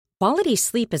Quality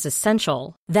sleep is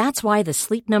essential. That's why the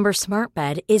Sleep Number Smart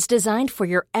Bed is designed for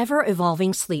your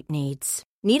ever-evolving sleep needs.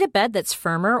 Need a bed that's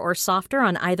firmer or softer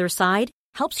on either side?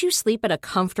 Helps you sleep at a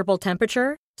comfortable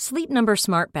temperature? Sleep Number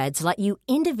Smart Beds let you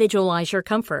individualize your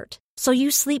comfort, so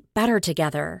you sleep better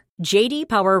together. J.D.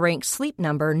 Power ranks Sleep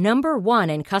Number number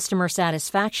 1 in customer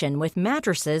satisfaction with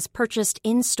mattresses purchased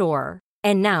in-store.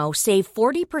 And now, save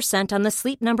 40% on the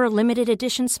Sleep Number Limited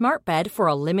Edition Smart Bed for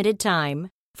a limited time.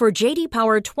 For J.D.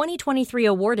 Power 2023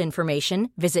 award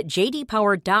information, visit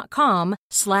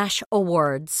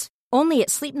jdpower.com/awards. Only at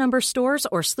Sleep Number stores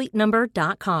or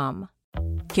sleepnumber.com.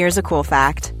 Here's a cool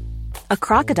fact. A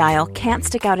crocodile can't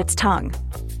stick out its tongue.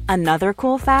 Another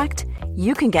cool fact,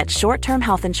 you can get short-term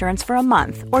health insurance for a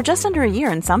month or just under a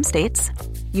year in some states.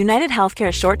 United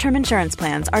Healthcare short-term insurance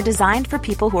plans are designed for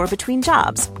people who are between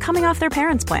jobs, coming off their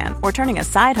parents' plan, or turning a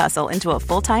side hustle into a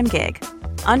full-time gig.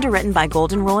 Underwritten by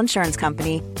Golden Rule Insurance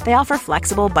Company, they offer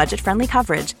flexible, budget-friendly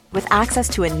coverage with access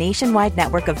to a nationwide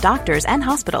network of doctors and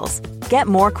hospitals. Get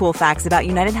more cool facts about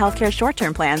United Healthcare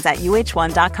short-term plans at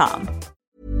uh1.com.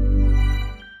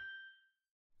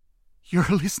 You're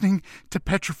listening to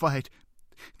Petrified.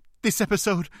 This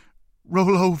episode,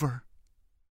 roll over.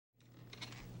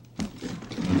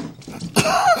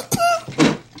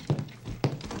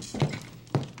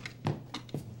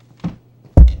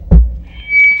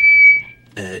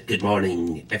 Good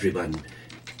morning, everyone.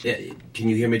 Can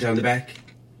you hear me down the back?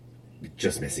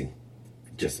 Just messing.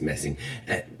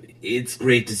 It's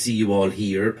great to see you all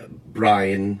here.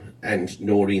 Brian and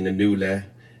Noreen and Nuala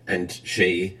and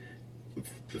Shay.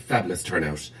 Fabulous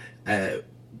turnout.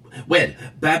 Well,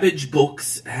 Babbage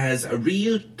Books has a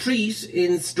real treat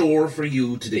in store for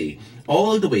you today.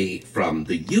 All the way from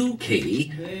the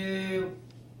UK.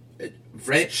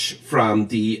 Fresh from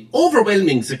the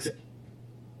overwhelming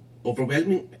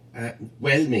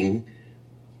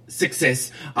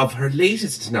success of her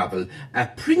latest novel, A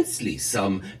Princely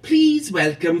Sum. Please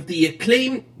welcome the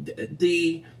acclaimed,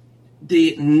 the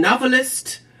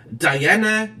novelist,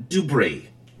 Diana Dubray.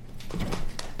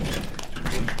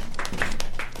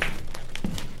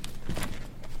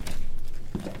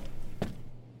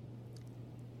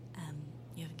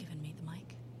 You haven't given me the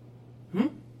mic.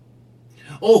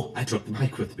 Oh, I took the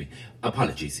mic with me.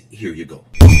 Apologies. Here you go.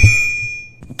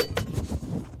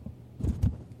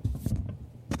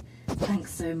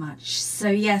 Thanks so much. So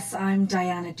yes, I'm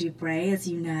Diana Dubray, as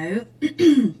you know.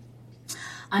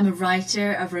 I'm a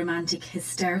writer of romantic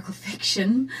hysterical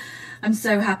fiction. I'm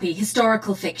so happy.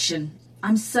 Historical fiction.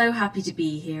 I'm so happy to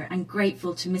be here and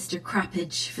grateful to Mr.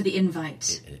 Crappage for the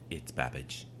invite. It's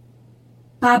Babbage.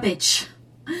 Babbage.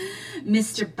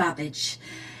 Mr. Babbage.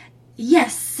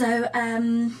 Yes, so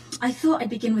I thought I'd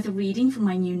begin with a reading from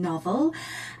my new novel,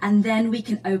 and then we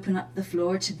can open up the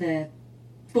floor to the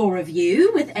four of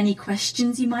you with any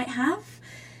questions you might have.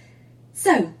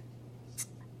 So,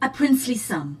 A Princely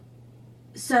Sum.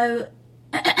 So,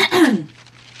 the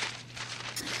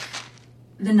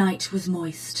night was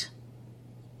moist.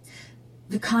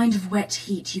 The kind of wet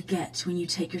heat you get when you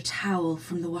take your towel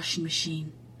from the washing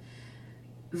machine.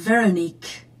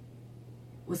 Veronique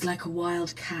was like a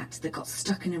wild cat that got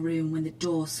stuck in a room when the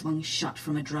door swung shut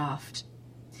from a draught.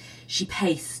 She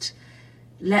paced,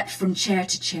 leapt from chair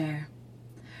to chair.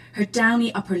 Her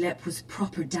downy upper lip was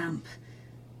proper damp,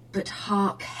 but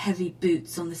hark heavy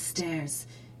boots on the stairs.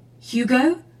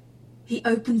 Hugo? He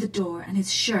opened the door and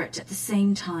his shirt at the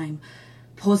same time,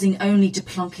 pausing only to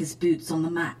plonk his boots on the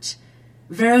mat.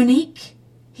 Veronique?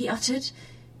 He uttered.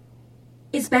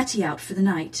 Is Betty out for the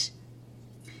night?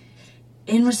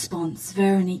 In response,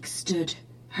 Veronique stood,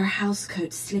 her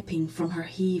housecoat slipping from her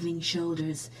heaving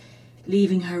shoulders,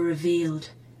 leaving her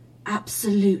revealed,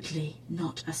 absolutely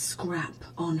not a scrap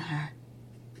on her.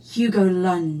 Hugo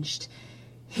lunged.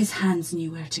 His hands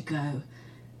knew where to go.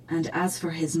 And as for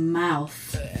his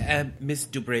mouth... Miss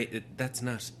Dubray, that's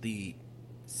not the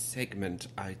segment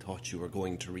I thought you were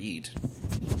going to read.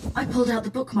 I pulled out the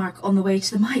bookmark on the way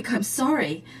to the mic. I'm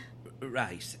sorry.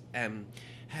 Right.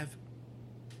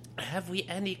 Have we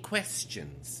any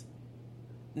questions?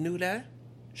 Nuala?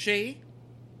 Shay?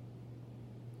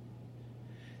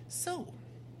 So...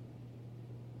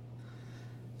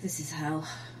 This is hell.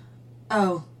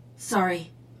 Oh,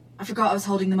 sorry. I forgot I was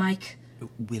holding the mic.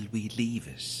 Will we leave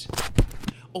it?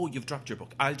 Oh, you've dropped your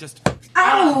book. I'll just...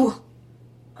 Ow!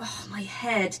 Oh, my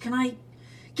head. Can I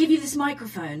give you this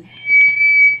microphone?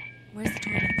 Where's the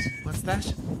toilet? What's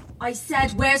that? I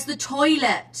said, where's the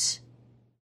toilet?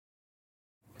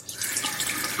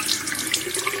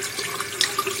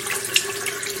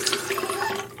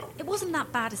 It wasn't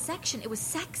that bad a section. It was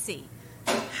sexy.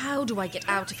 How do I get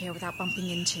out of here without bumping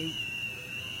into...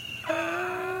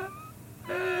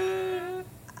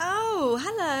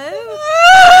 hello.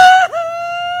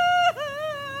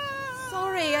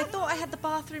 Sorry, I thought I had the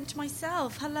bathroom to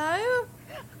myself. Hello?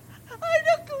 I'm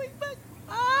not going back.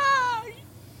 Ah,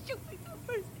 you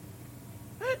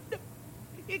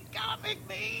You're carving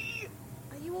me.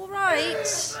 Are you all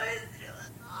right?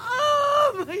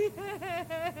 Oh, my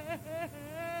head.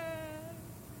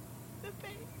 The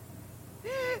pain.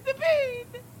 The pain.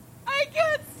 I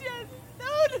can't stand it.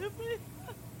 No,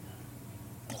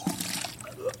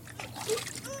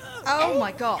 Oh,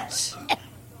 my gosh.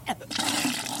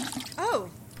 Oh.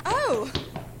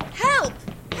 Help!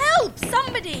 Help!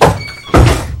 Somebody!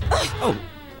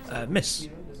 Miss,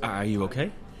 are you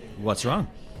okay? What's wrong?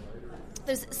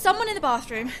 There's someone in the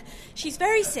bathroom. She's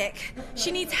very sick.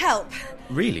 She needs help.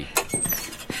 Really?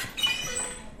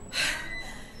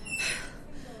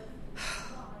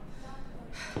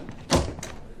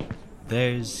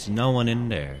 There's no one in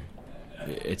there.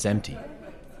 It's empty.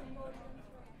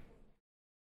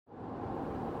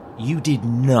 You did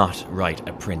not write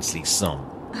A Princely Son.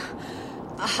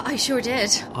 I sure did.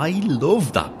 I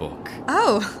love that book.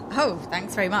 Oh,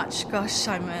 thanks very much. Gosh,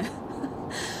 I'm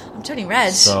turning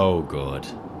red. So good.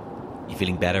 You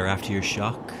feeling better after your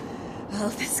shock? Well,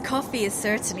 this coffee is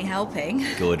certainly helping.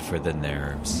 Good for the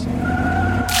nerves.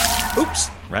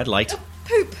 Oops, red light.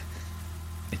 Poop.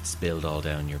 It spilled all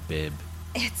down your bib.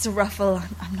 It's a ruffle.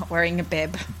 I'm not wearing a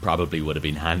bib. Probably would have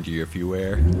been handier if you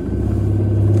were.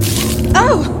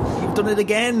 Oh! You've done it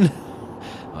again.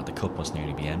 Oh, the cup must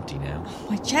nearly be empty now.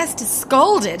 My chest is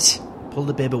scalded. Pull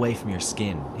the bib away from your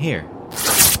skin. Here.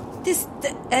 That's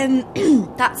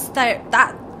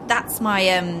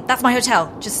my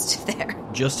hotel. Just there.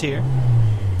 Just here.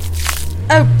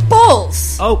 Oh,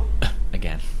 balls! Oh,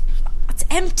 again. It's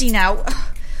empty now.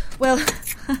 Well,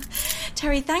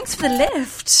 Terry, thanks for the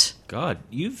lift. God,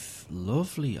 you've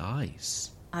lovely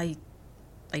eyes. I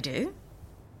do?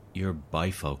 Your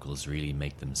bifocals really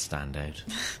make them stand out.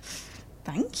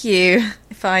 Thank you.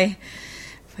 If I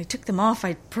took them off,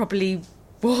 I'd probably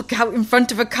walk out in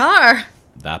front of a car.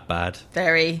 That bad?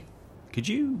 Very. Could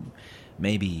you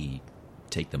maybe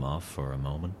take them off for a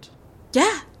moment?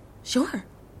 Yeah, sure.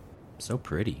 So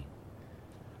pretty.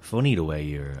 Funny the way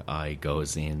your eye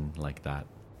goes in like that.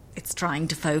 It's trying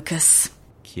to focus.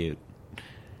 Cute.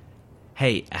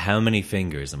 Hey, how many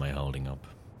fingers am I holding up?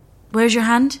 Where's your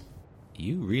hand?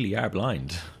 You really are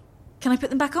blind. Can I put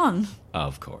them back on?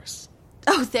 Of course.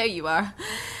 Oh, there you are.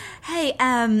 Hey,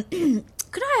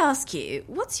 could I ask you,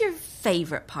 what's your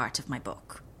favourite part of my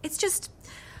book? It's just,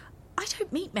 I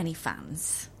don't meet many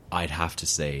fans. I'd have to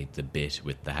say the bit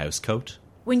with the housecoat.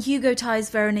 When Hugo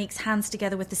ties Veronique's hands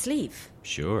together with the sleeve.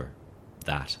 Sure,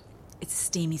 that. It's a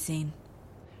steamy scene.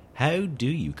 How do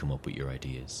you come up with your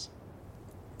ideas?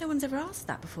 No one's ever asked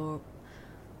that before.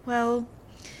 Well,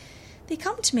 they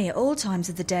come to me at all times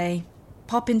of the day,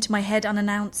 pop into my head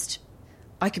unannounced.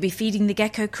 I could be feeding the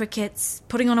gecko crickets,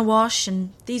 putting on a wash,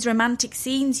 and these romantic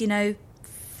scenes,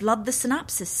 flood the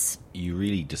synapses. You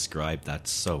really described that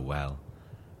so well.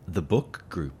 The book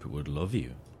group would love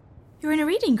you. You're in a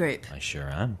reading group? I sure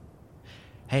am.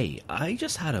 Hey, I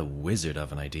just had a wizard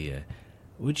of an idea.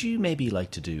 Would you maybe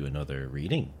like to do another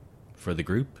reading for the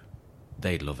group?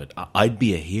 They'd love it. I'd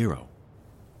be a hero.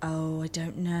 Oh, I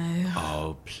don't know.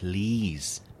 Oh,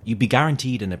 please. You'd be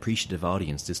guaranteed an appreciative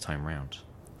audience this time round.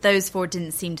 Those four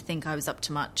didn't seem to think I was up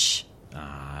to much.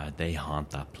 They haunt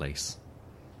that place.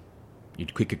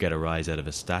 You'd quicker get a rise out of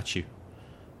a statue.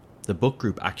 The book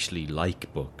group actually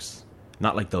like books.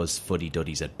 Not like those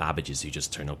fuddy-duddies at Babbage's who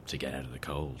just turn up to get out of the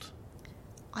cold.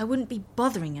 I wouldn't be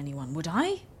bothering anyone, would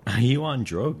I? Are you on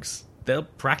drugs? They'll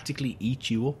practically eat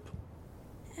you up.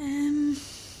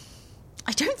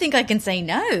 I don't think I can say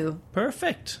no.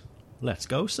 Perfect. Let's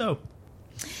go so.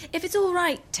 If it's all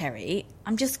right, Terry,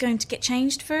 I'm just going to get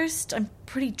changed first. I'm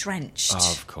pretty drenched.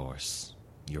 Of course.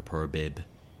 Your poor bib.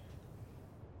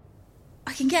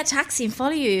 I can get a taxi and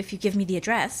follow you if you give me the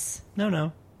address.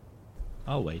 No.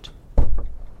 I'll wait.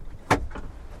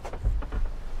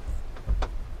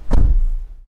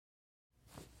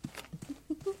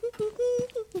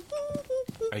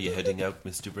 Are you heading out,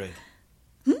 Miss Dubray?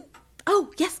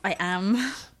 Oh, yes, I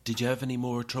am. Did you have any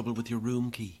more trouble with your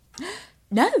room key?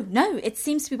 No, it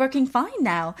seems to be working fine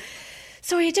now.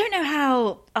 Sorry, I don't know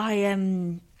how I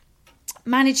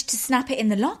managed to snap it in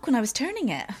the lock when I was turning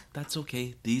it. That's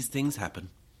okay. These things happen.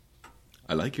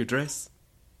 I like your dress.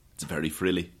 It's very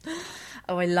frilly.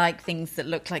 Oh, I like things that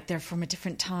look like they're from a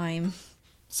different time.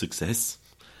 Success.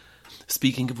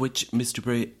 Speaking of which, Miss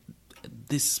Dubray,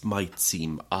 this might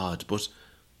seem odd, but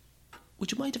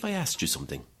would you mind if I asked you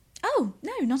something? Oh,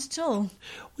 no, not at all.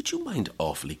 Would you mind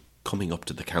awfully coming up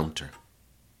to the counter?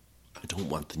 I don't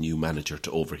want the new manager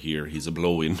to overhear he's a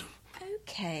blow-in.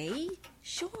 Okay,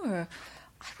 sure.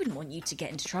 I wouldn't want you to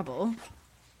get into trouble.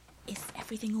 Is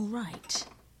everything all right?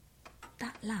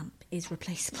 That lamp is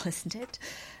replaceable, isn't it?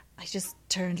 I just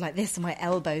turned like this and my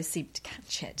elbows seemed to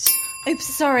catch it. Oops,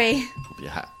 sorry.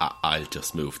 Yeah, I'll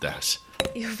just move that.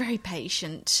 You're very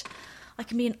patient. I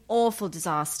can be an awful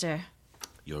disaster.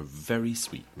 You're very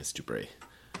sweet, Mr. Bray.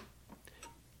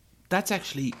 That's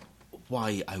actually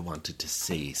why I wanted to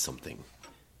say something.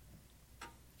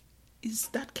 Is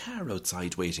that car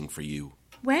outside waiting for you?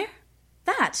 Where?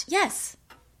 That, yes.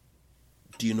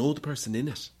 Do you know the person in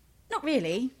it? Not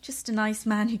really. Just a nice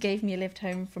man who gave me a lift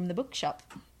home from the bookshop.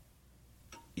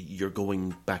 You're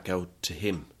going back out to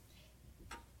him?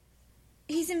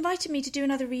 He's invited me to do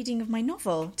another reading of my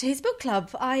novel to his book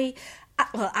club.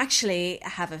 Actually,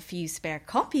 have a few spare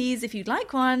copies if you'd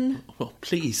like one. Well,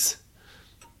 please.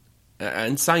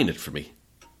 And sign it for me.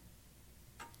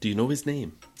 Do you know his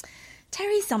name?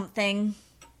 Terry something.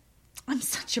 I'm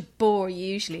such a bore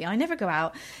usually. I never go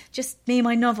out. Just me and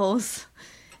my novels.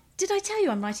 Did I tell you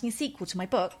I'm writing a sequel to my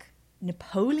book?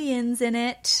 Napoleon's in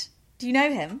it. Do you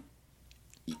know him?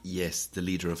 Yes, the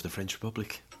leader of the French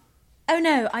Republic. Oh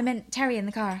no, I meant Terry in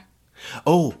the car.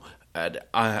 Oh,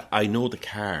 I know the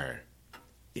car.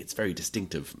 It's very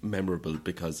distinctive, memorable,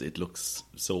 because it looks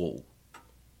so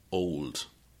old.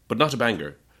 But not a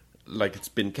banger. Like it's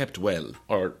been kept well,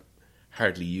 or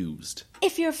hardly used.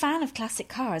 If you're a fan of classic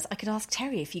cars, I could ask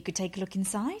Terry if you could take a look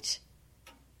inside.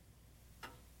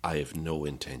 I have no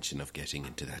intention of getting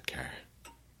into that car.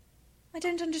 I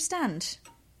don't understand.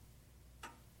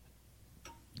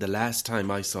 The last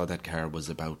time I saw that car was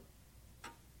about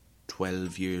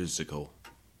 12 years ago.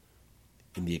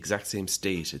 In the exact same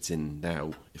state it's in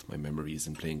now, if my memory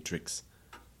isn't playing tricks.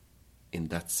 In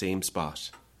that same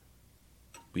spot.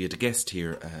 We had a guest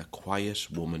here, a quiet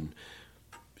woman.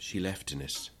 She left in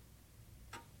it.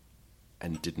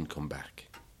 And didn't come back.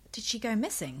 Did she go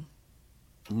missing?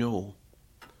 No.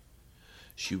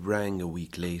 She rang a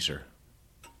week later.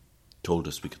 Told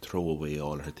us we could throw away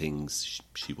all her things.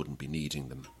 She wouldn't be needing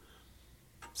them.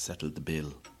 Settled the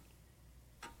bill.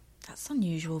 That's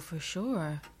unusual for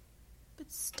sure.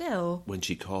 But still... When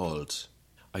she called,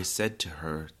 I said to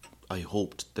her I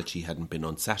hoped that she hadn't been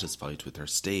unsatisfied with her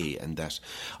stay and that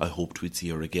I hoped we'd see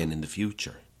her again in the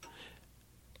future.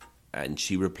 And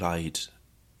she replied,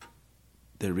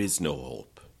 "There is no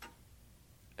hope."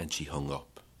 And she hung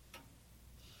up.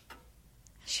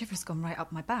 A shiver's gone right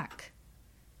up my back.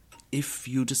 If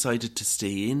you decided to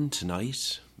stay in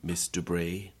tonight, Mr.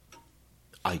 Bray,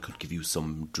 I could give you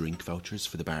some drink vouchers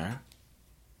for the bar.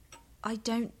 I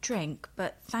don't drink,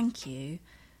 but thank you.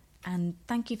 And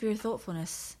thank you for your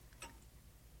thoughtfulness.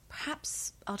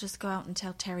 Perhaps I'll just go out and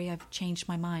tell Terry I've changed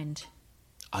my mind.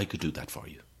 I could do that for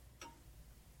you.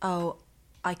 Oh,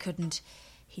 I couldn't.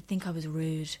 He'd think I was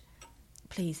rude.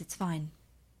 Please, it's fine.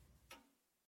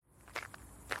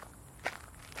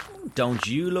 Don't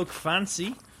you look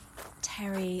fancy?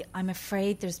 Terry, I'm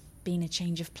afraid there's been a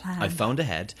change of plan. I found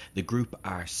ahead. The group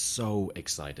are so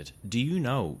excited. Do you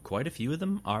know, quite a few of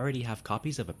them already have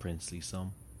copies of A Princely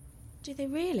Sum. Do they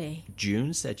really?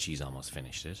 June said she's almost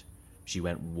finished it. She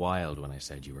went wild when I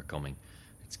said you were coming.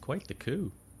 It's quite the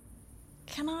coup.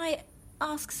 Can I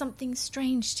ask something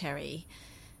strange, Terry?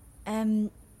 How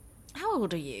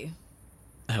old are you?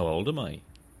 How old am I?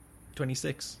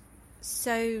 26.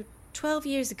 So, 12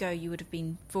 years ago you would have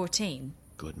been 14.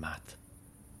 Good math.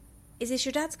 Is this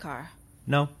your dad's car?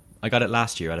 No, I got it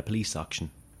last year at a police auction.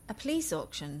 A police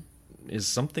auction? Is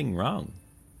something wrong?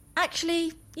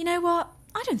 Actually, you know what?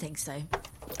 I don't think so.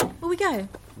 Will we go?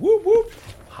 Whoop whoop.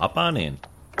 Hop on in.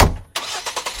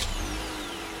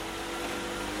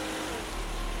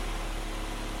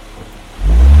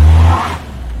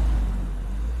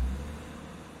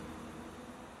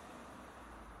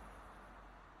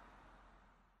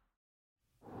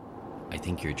 I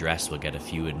think your dress will get a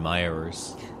few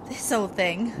admirers. This old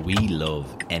thing. We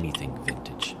love anything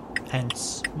vintage.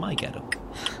 Hence, my getup.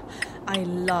 I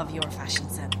love your fashion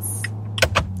sense.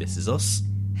 This is us.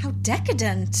 How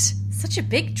decadent. Such a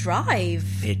big drive.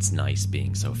 It's nice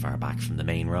being so far back from the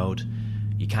main road.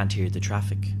 You can't hear the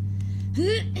traffic.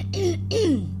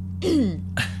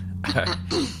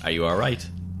 Are you all right?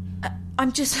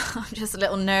 I'm just a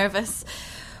little nervous.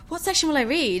 What section will I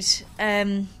read?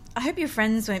 I hope your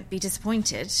friends won't be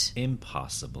disappointed.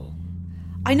 Impossible.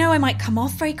 I know I might come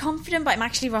off very confident, but I'm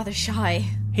actually rather shy.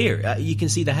 Here, you can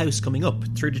see the house coming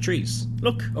up through the trees.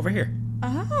 Look, over here.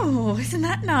 Oh, isn't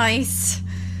that nice?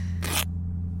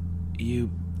 You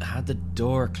had the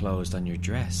door closed on your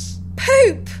dress.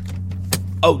 Poop!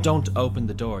 Oh, don't open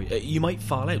the door. You might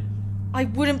fall out. I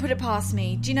wouldn't put it past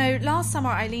me. Do you know, last summer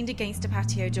I leaned against a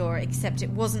patio door, except it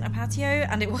wasn't a patio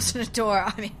and it wasn't a door.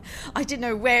 I mean, I didn't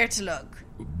know where to look.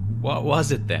 What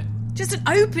was it then? Just an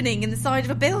opening in the side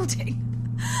of a building.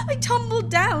 I tumbled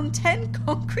down 10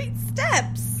 concrete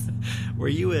steps. Were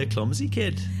you a clumsy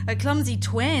kid? A clumsy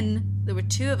twin. There were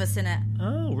 2 of us in it.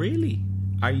 Oh, really?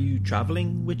 Are you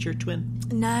travelling with your twin?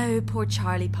 No, poor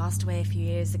Charlie passed away a few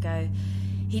years ago.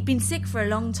 He'd been sick for a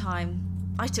long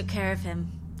time. I took care of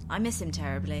him. I miss him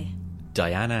terribly.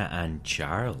 Diana and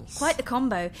Charles? Quite the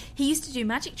combo. He used to do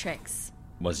magic tricks.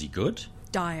 Was he good?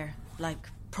 Dire. Like,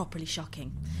 properly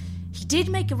shocking. He did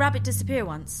make a rabbit disappear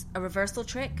once. A reversal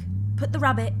trick. Put the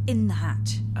rabbit in the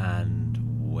hat.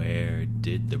 And where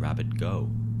did the rabbit go?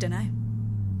 Dunno.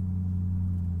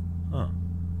 Huh.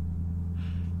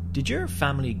 Did your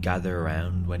family gather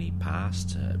around when he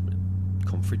passed?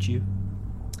 Comfort you?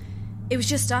 It was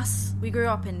just us. We grew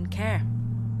up in care.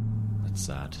 That's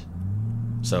sad.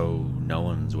 So no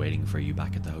one's waiting for you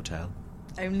back at the hotel?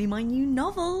 Only my new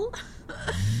novel.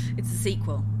 It's a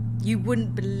sequel. You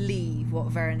wouldn't believe what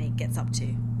Veronique gets up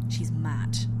to. She's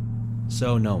mad.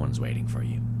 So no one's waiting for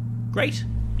you. Great.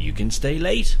 You can stay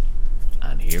late.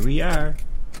 And here we are.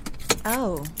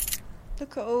 Oh,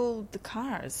 look at all the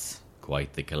cars.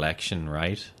 Quite the collection,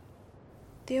 right?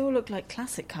 They all look like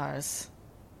classic cars.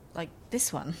 Like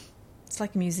this one. It's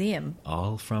like a museum.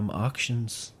 All from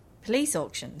auctions. Police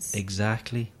auctions.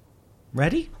 Exactly.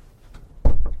 Ready?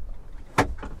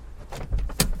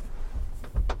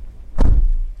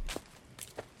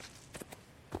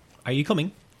 Are you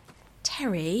coming?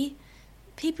 Terry,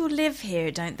 people live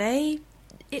here, don't they?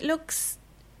 It looks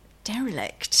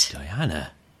derelict.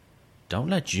 Diana, don't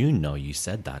let June know you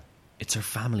said that. It's her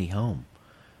family home.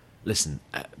 Listen,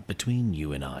 between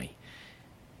you and I,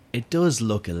 it does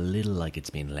look a little like it's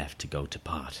been left to go to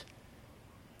pot.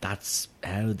 That's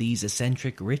how these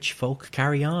eccentric rich folk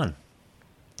carry on.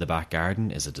 The back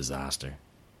garden is a disaster.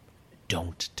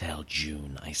 Don't tell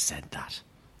June I said that.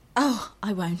 Oh,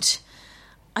 I won't.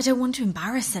 I don't want to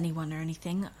embarrass anyone or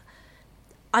anything.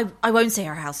 I won't say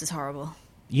our house is horrible.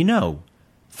 You know,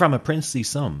 from a princely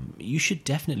sum, you should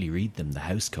definitely read them the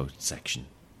housecoat section.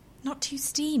 Not too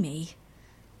steamy.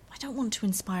 I don't want to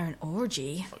inspire an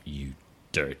orgy. Oh, you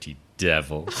dirty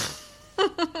devil.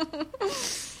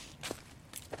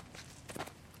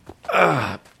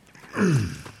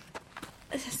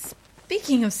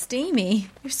 Speaking of steamy,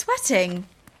 you're sweating.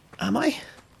 Am I?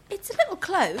 It's a little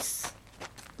close.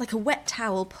 Like a wet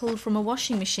towel pulled from a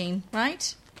washing machine,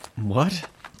 right? What?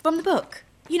 From the book.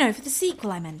 You know, for the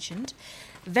sequel I mentioned.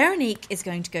 Veronique is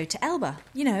going to go to Elba.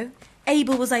 You know,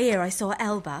 Abel was I saw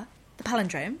Elba, the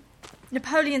palindrome.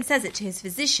 Napoleon says it to his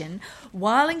physician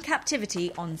while in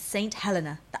captivity on St.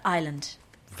 Helena, the island.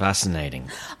 Fascinating.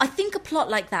 I think a plot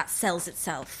like that sells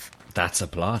itself. That's a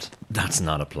plot. That's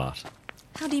not a plot.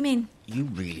 How do you mean? You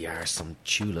really are some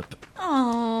tulip.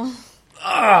 Oh.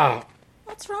 Ah!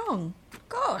 What's wrong?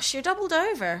 Gosh, you're doubled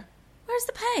over. Where's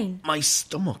the pain? My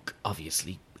stomach,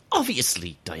 obviously.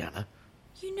 Obviously, Diana.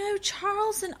 You know,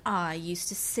 Charles and I used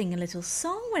to sing a little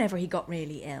song whenever he got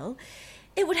really ill.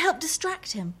 It would help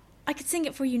distract him. I could sing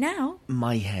it for you now.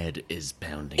 My head is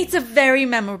pounding. It's a very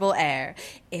memorable air.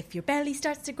 If your belly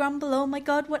starts to grumble, oh my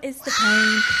God, what is the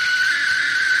pain?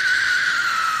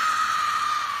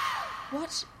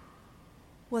 What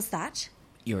was that?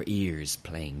 Your ears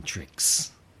playing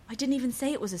tricks. I didn't even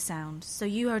say it was a sound, so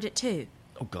you heard it too.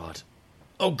 Oh God.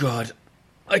 Oh God.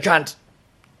 I can't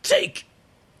take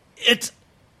it.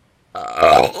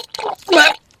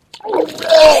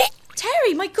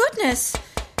 Terry, my goodness.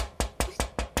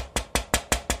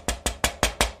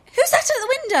 Who's that at the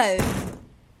window?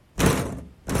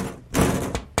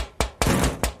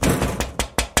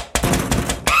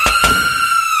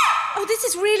 Oh, this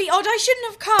is really odd. I shouldn't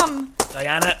have come.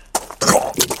 Diana.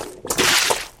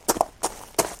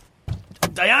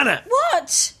 Diana!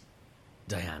 What?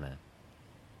 Diana,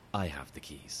 I have the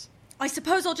keys. I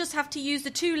suppose I'll just have to use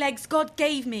the 2 legs God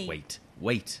gave me.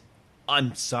 Wait.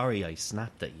 I'm sorry I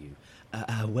snapped at you.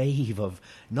 A wave of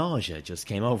nausea just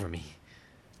came over me.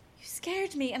 You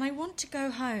scared me and I want to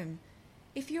go home.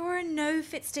 If you're in no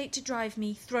fit state to drive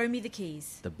me, throw me the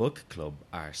keys. The book club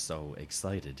are so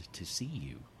excited to see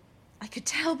you. I could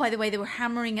tell by the way they were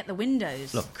hammering at the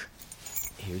windows. Look,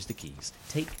 here's the keys.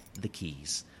 Take the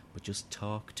keys. But just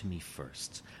talk to me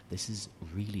first. This is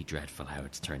really dreadful how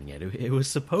it's turning out. It was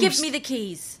supposed... Give me the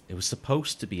keys. It was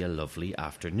supposed to be a lovely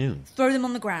afternoon. Throw them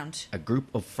on the ground. A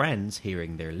group of friends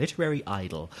hearing their literary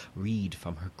idol read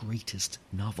from her greatest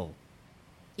novel.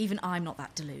 Even I'm not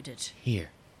that deluded.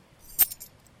 Here.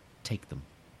 Take them.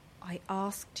 I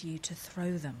asked you to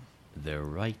throw them. They're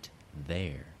right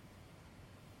there.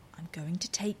 I'm going to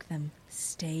take them.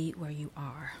 Stay where you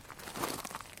are.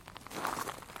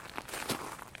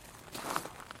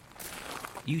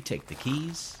 You take the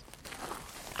keys,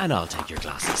 and I'll take your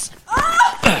glasses.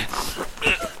 I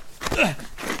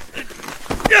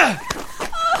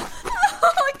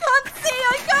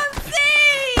can't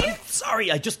see!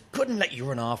 Sorry, I just couldn't let you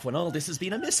run off when all this has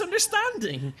been a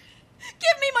misunderstanding.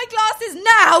 Give me my glasses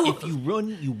now! If you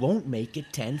run, you won't make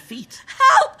it 10 feet.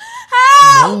 Help!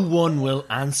 No one will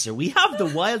answer. We have the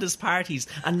wildest parties,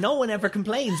 and no one ever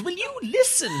complains. Will you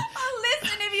listen? I'll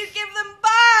listen if you give them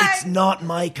back! It's not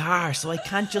my car, so I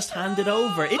can't just hand it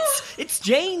over. It's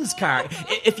Jane's car.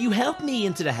 If you help me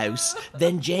into the house,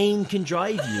 then Jane can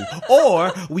drive you.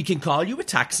 Or we can call you a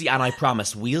taxi, and I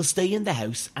promise we'll stay in the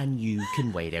house and you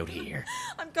can wait out here.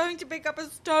 I'm going to pick up a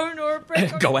stone or a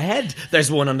brick. Go ahead.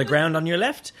 There's one on the ground on your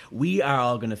left. We are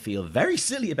all going to feel very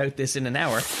silly about this in an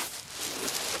hour.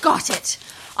 Got it.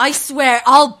 I swear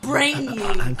I'll brain you.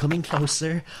 I'm coming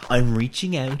closer. I'm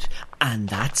reaching out, and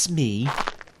that's me.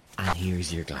 And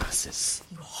here's your glasses.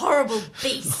 You horrible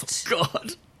beast. Oh,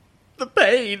 God. The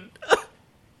pain.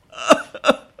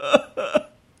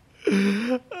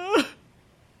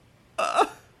 I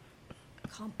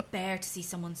can't bear to see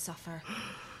someone suffer.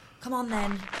 Come on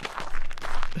then.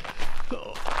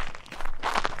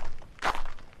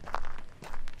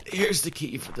 Here's the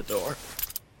key for the door.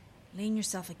 Lean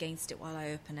yourself against it while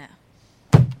I open it.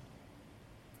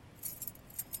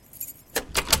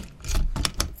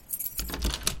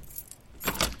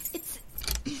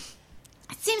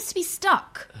 It seems to be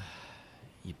stuck.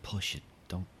 You push it,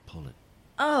 don't pull it.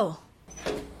 Oh.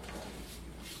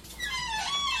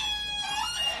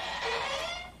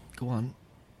 Go on.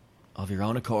 Of your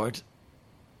own accord.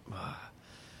 I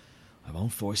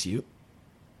won't force you.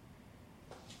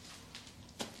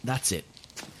 That's it.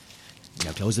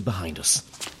 Now close it behind us.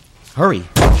 Hurry.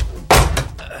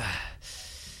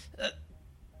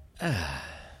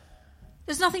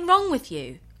 There's nothing wrong with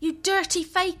you. You dirty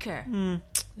faker.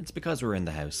 It's because we're in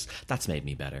the house. That's made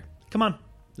me better. Come on,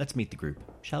 let's meet the group,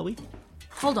 shall we?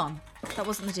 Hold on. That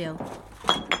wasn't the deal.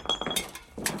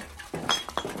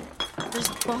 There's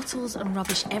bottles and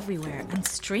rubbish everywhere, and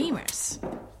streamers.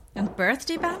 And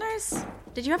birthday banners?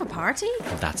 Did you have a party?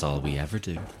 That's all we ever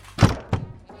do.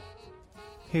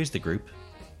 Here's the group.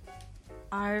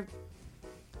 Are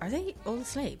they all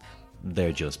asleep?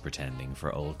 They're just pretending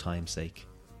for old time's sake.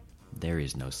 There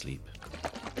is no sleep.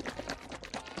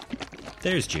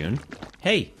 There's June.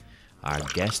 Hey, our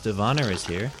guest of honor is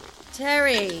here.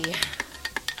 Terry,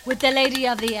 with the lady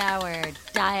of the hour,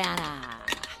 Diana.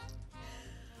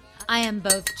 I am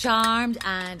both charmed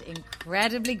and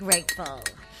incredibly grateful.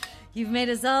 You've made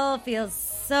us all feel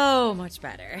so much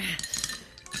better.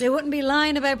 They wouldn't be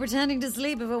lying about pretending to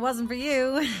sleep if it wasn't for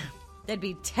you. They'd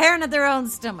be tearing at their own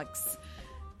stomachs.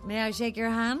 May I shake your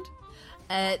hand?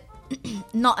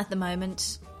 Not at the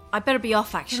moment. I'd better be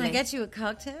off, actually. Can I get you a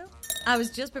cocktail? I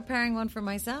was just preparing one for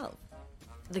myself.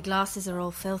 The glasses are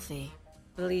all filthy.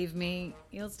 Believe me,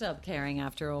 you'll stop caring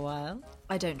after a while.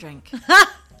 I don't drink.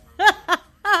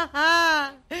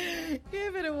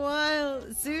 Give it a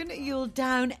while. Soon you'll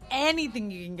down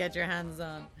anything you can get your hands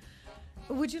on.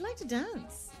 Would you like to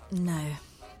dance? No.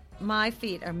 My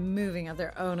feet are moving of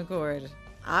their own accord.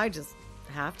 I just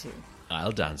have to.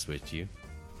 I'll dance with you.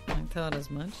 I thought as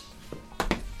much.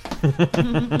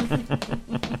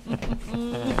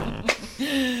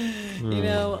 You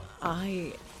know,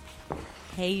 I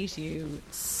hate you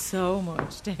so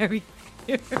much, Terry.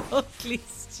 Your ugly,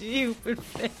 stupid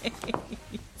face.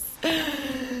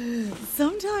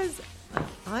 Sometimes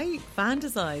I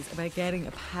fantasize about getting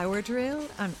a power drill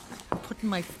and putting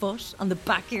my foot on the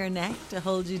back of your neck to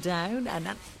hold you down and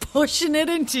then pushing it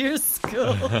into your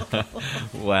skull.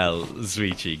 Well,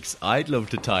 sweet cheeks, I'd love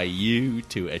to tie you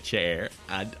to a chair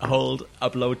and hold a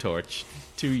blowtorch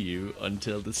to you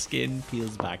until the skin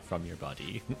peels back from your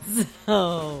body.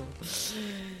 So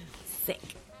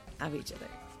sick of each other.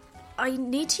 I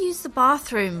need to use the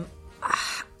bathroom.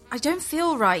 I don't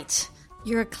feel right.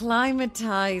 You're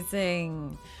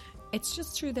acclimatizing. It's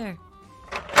just through there.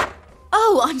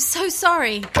 Oh, I'm so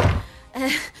sorry.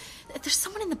 There's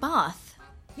someone in the bath.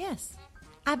 Yes,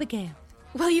 Abigail.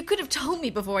 Well, you could have told me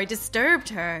before I disturbed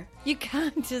her. You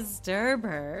can't disturb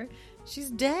her. She's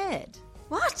dead.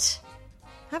 What?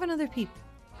 Have another peep.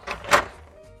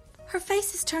 Her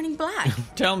face is turning black.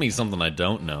 Tell me something I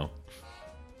don't know.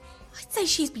 I'd say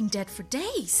she's been dead for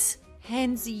days.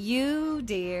 Hence you,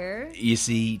 dear. You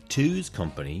see, 2's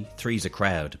company, 3's a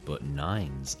crowd, but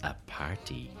 9's a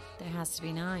party. There has to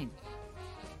be 9.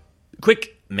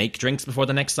 Quick, make drinks before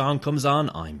the next song comes on.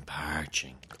 I'm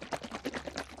parching.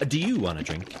 Do you want a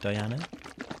drink, Diana?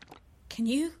 Can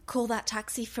you call that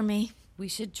taxi for me? We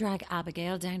should drag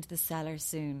Abigail down to the cellar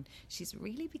soon. She's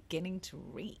really beginning to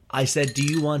reek. I said, do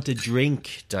you want a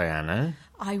drink, Diana?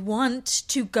 I want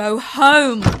to go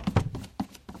home.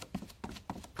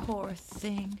 Poor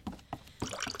thing.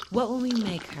 What will we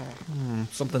make her?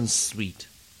 Something sweet.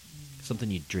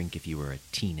 Something you'd drink if you were a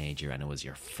teenager and it was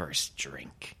your first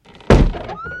drink.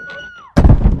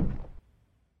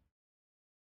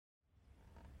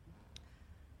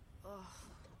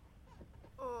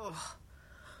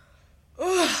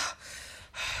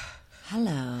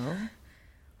 Hello.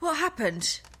 What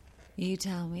happened? You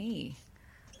tell me.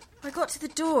 I got to the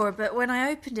door, but when I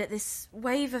opened it, this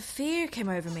wave of fear came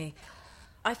over me.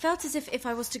 I felt as if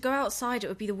I was to go outside, it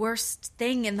would be the worst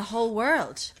thing in the whole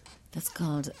world. That's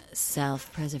called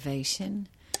self-preservation.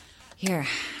 Here,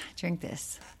 drink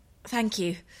this. Thank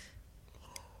you.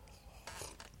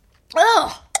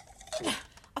 Oh!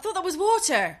 I thought that was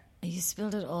water. You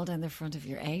spilled it all down the front of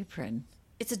your apron.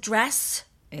 It's a dress.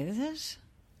 Is it?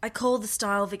 I call the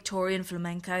style Victorian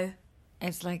flamenco.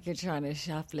 It's like you're trying to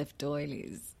shoplift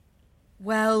doilies.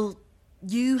 Well,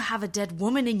 you have a dead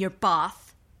woman in your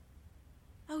bath.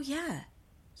 Oh, yeah.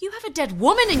 You have a dead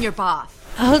woman in your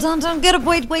bath. Hold on, don't get up.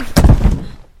 Wait.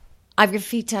 I've your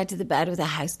feet tied to the bed with a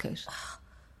housecoat.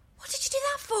 What did you do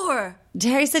that for?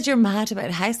 Terry said you're mad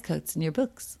about housecoats in your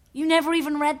books. You never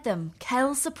even read them.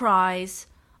 Kel surprise.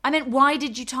 I meant, why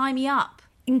did you tie me up?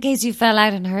 In case you fell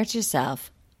out and hurt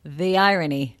yourself. The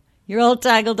irony. You're all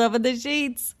tangled up in the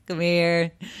sheets. Come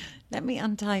here. Let me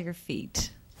untie your feet.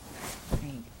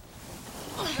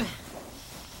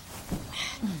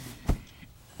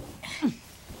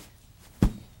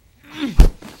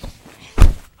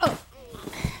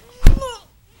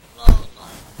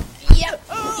 Yep,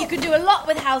 you can do a lot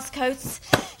with housecoats.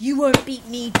 You won't beat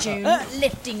me, June.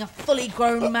 Lifting a fully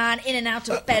grown man in and out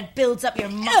of bed builds up your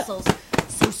muscles.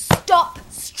 So stop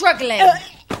struggling.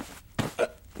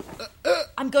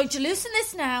 I'm going to loosen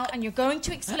this now, and you're going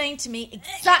to explain to me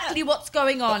exactly what's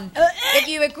going on. If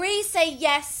you agree, say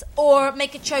yes, or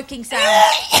make a choking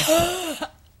sound.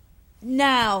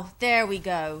 Now, there we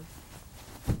go.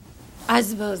 I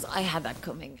suppose I had that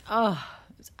coming. Oh,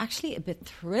 it was actually a bit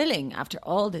thrilling after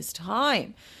all this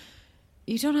time.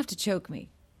 You don't have to choke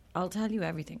me. I'll tell you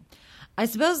everything. I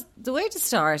suppose the way to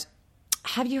start...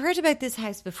 Have you heard about this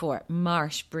house before?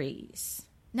 Marsh Breeze.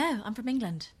 No, I'm from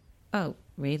England. Oh,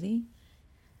 really?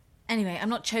 Anyway, I'm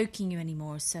not choking you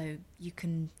anymore, so you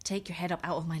can take your head up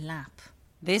out of my lap.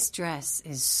 This dress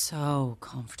is so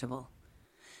comfortable.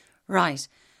 Right,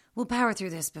 we'll power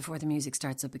through this before the music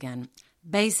starts up again.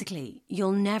 Basically,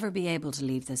 you'll never be able to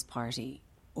leave this party,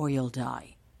 or you'll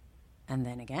die. And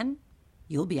then again,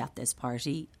 you'll be at this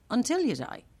party until you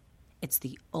die. It's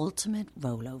the ultimate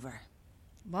rollover.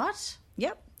 What?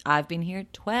 Yep, I've been here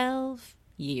 12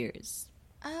 years.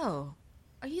 Oh,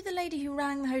 are you the lady who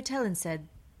rang the hotel and said,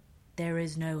 "There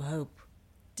is no hope"?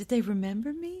 Did they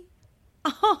remember me?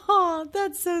 Oh,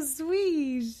 that's so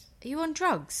sweet. Are you on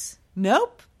drugs?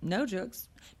 Nope, no drugs.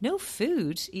 No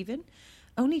food, even.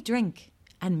 Only drink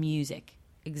and music.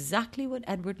 Exactly what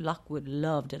Edward Lockwood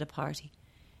loved at a party.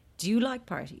 Do you like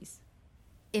parties?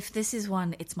 If this is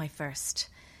one, it's my first.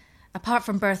 Apart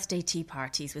from birthday tea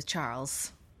parties with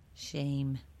Charles.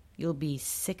 Shame. You'll be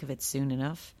sick of it soon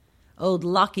enough. Old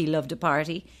Lockie loved a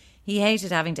party. He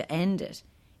hated having to end it.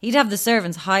 He'd have the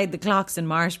servants hide the clocks in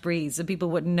Marsh Breeze so people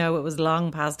wouldn't know it was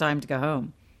long past time to go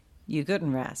home. You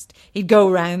couldn't rest. He'd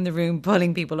go round the room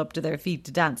pulling people up to their feet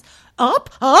to dance. Up,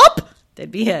 up!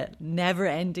 There'd be a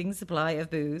never-ending supply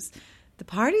of booze. The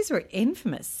parties were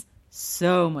infamous.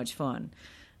 So much fun.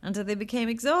 Until they became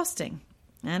exhausting.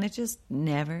 And it just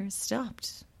never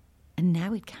stopped. And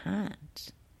now it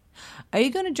can't. Are you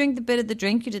going to drink the bit of the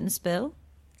drink you didn't spill?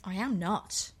 I am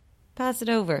not. Pass it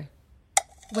over.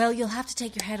 Well, you'll have to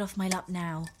take your head off my lap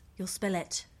now. You'll spill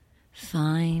it.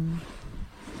 Fine.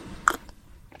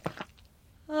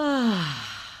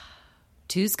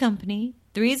 Two's company,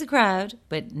 three's a crowd,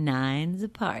 but nine's a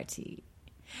party.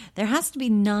 There has to be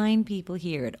 9 people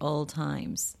here at all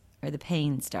times, or the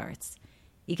pain starts.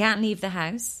 You can't leave the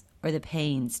house, or the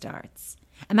pain starts.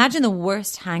 Imagine the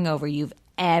worst hangover you've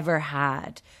ever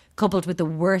had, coupled with the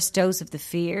worst dose of the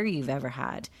fear you've ever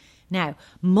had. Now,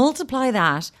 multiply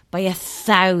that by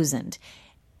 1,000.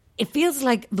 It feels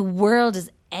like the world is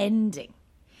ending.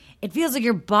 It feels like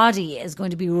your body is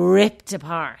going to be ripped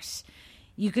apart.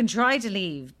 You can try to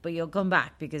leave, but you'll come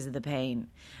back because of the pain.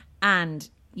 And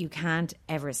you can't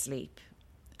ever sleep.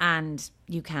 And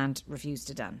you can't refuse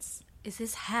to dance. Is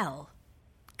this hell?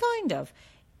 Kind of.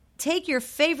 Take your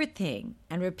favourite thing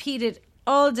and repeat it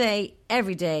all day,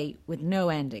 every day, with no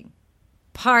ending.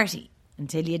 Party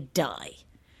until you die.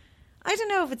 I don't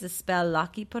know if it's a spell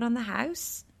Lockie put on the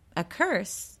house, a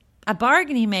curse, a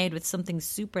bargain he made with something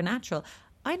supernatural.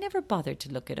 I never bothered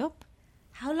to look it up.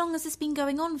 How long has this been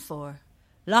going on for?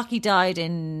 Lockie died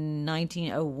in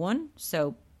 1901,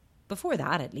 so before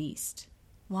that at least.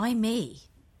 Why me?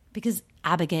 Because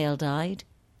Abigail died.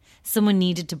 Someone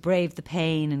needed to brave the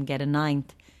pain and get a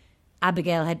ninth.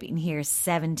 Abigail had been here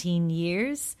 17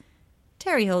 years.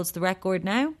 Terry holds the record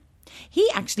now. He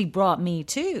actually brought me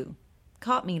too.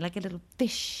 Caught me like a little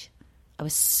fish. I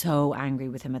was so angry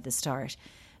with him at the start.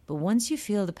 But once you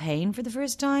feel the pain for the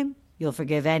first time, you'll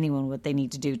forgive anyone what they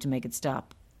need to do to make it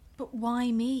stop. But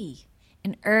why me?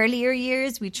 In earlier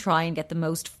years, we try and get the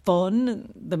most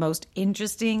fun, the most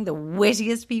interesting, the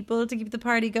wittiest people to keep the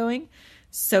party going.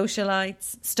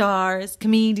 Socialites, stars,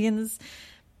 comedians.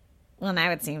 Well, now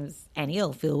it seems any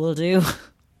old fool will do.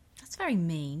 That's very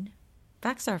mean.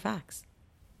 Facts are facts.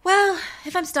 Well,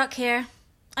 if I'm stuck here,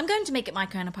 I'm going to make it my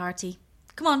kind of party.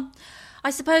 Come on.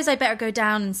 I suppose I better go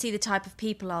down and see the type of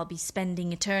people I'll be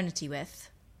spending eternity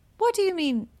with. What do you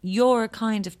mean, your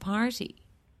kind of party?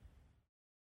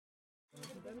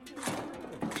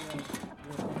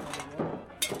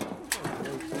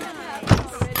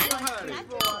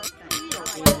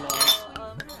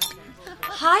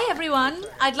 Hi everyone,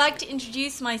 I'd like to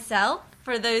introduce myself.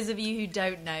 For those of you who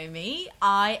don't know me,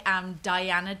 I am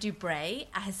Diana Dubray,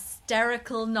 a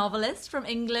hysterical novelist from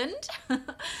England.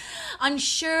 I'm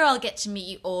sure I'll get to meet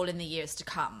you all in the years to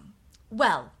come.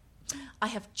 Well, I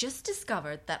have just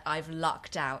discovered that I've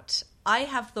lucked out. I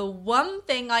have the one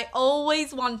thing I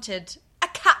always wanted, a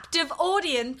captive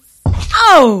audience.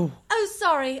 Oh! Oh,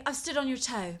 sorry, I've stood on your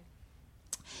toe.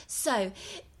 So,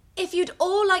 if you'd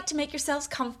all like to make yourselves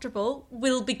comfortable,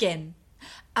 we'll begin.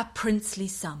 A Princely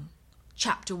Sum.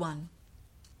 Chapter 1.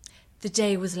 The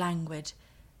day was languid.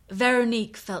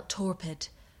 Veronique felt torpid.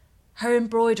 Her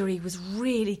embroidery was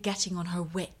really getting on her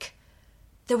wick.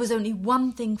 There was only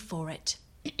one thing for it.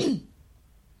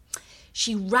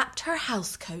 She wrapped her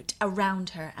housecoat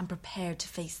around her and prepared to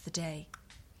face the day.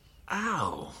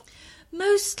 Ow!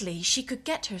 Mostly she could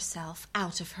get herself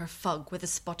out of her fug with a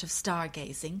spot of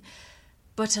stargazing,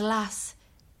 but alas,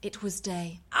 it was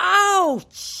day.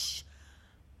 Ouch!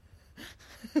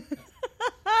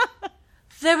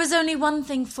 There was only one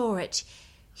thing for it.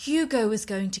 Hugo was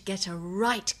going to get a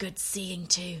right good seeing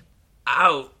to.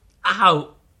 Ow!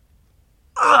 Ow!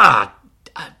 Ah!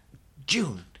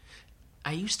 June,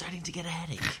 are you starting to get a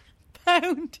headache?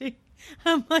 Pounding,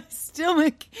 and my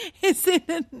stomach is in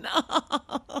a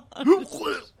knot.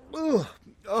 Oh,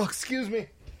 excuse me.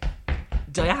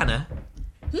 Diana?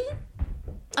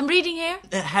 I'm reading here.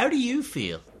 How do you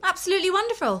feel? Absolutely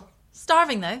wonderful.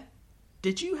 Starving, though.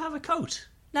 Did you have a coat?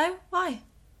 No? Why?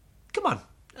 Come on,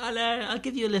 I'll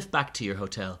give you a lift back to your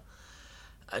hotel.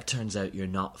 Turns out you're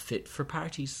not fit for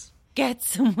parties. Get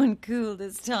someone cool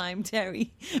this time,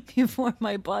 Terry, before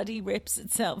my body rips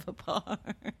itself apart.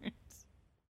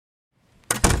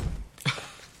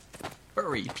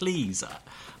 Hurry, please.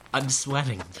 I'm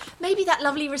sweating. Maybe that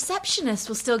lovely receptionist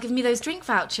will still give me those drink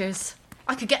vouchers.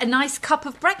 I could get a nice cup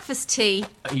of breakfast tea.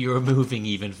 You're moving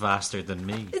even faster than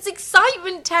me. It's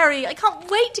excitement, Terry. I can't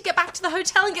wait to get back to the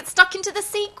hotel and get stuck into the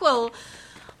sequel.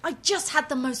 I just had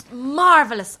the most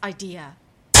marvellous idea.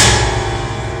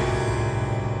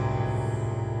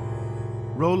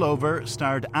 Rollover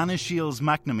starred Anna Shields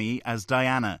McNamee as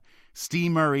Diana,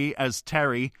 Steve Murray as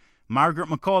Terry, Margaret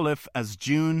McAuliffe as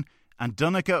June, and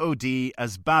Donica O'Dea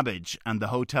as Babbage and the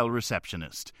hotel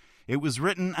receptionist. It was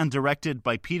written and directed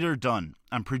by Peter Dunn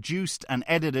and produced and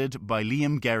edited by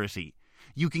Liam Geraghty.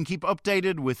 You can keep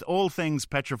updated with all things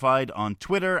Petrified on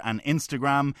Twitter and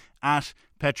Instagram at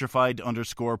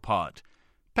petrified_pod.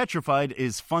 Petrified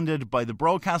is funded by the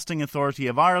Broadcasting Authority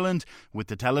of Ireland with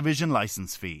the television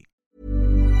licence fee.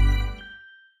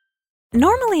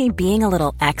 Normally, being a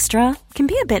little extra can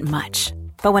be a bit much.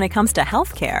 But when it comes to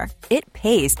healthcare, it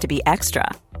pays to be extra.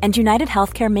 And United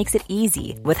Healthcare makes it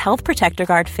easy with Health Protector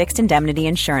Guard fixed indemnity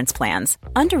insurance plans.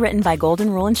 Underwritten by Golden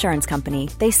Rule Insurance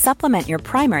Company, they supplement your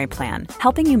primary plan,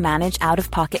 helping you manage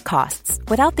out-of-pocket costs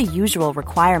without the usual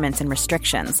requirements and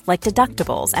restrictions like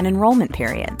deductibles and enrollment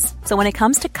periods. So when it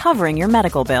comes to covering your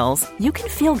medical bills, you can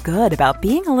feel good about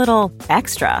being a little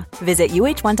extra. Visit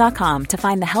UH1.com to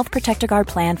find the Health Protector Guard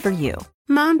plan for you.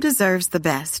 Mom deserves the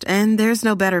best, and there's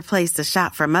no better place to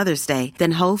shop for Mother's Day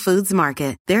than Whole Foods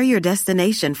Market. They're your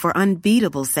destination for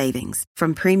unbeatable savings,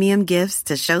 from premium gifts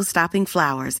to show-stopping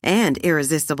flowers and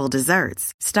irresistible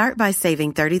desserts. Start by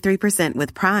saving 33%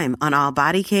 with Prime on all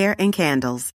body care and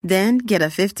candles. Then get a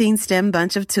 15-stem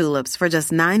bunch of tulips for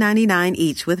just $9.99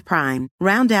 each with Prime.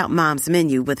 Round out Mom's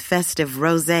menu with festive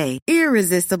rosé,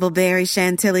 irresistible berry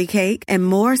chantilly cake, and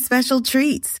more special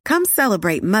treats. Come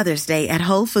celebrate Mother's Day at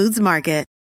Whole Foods Market.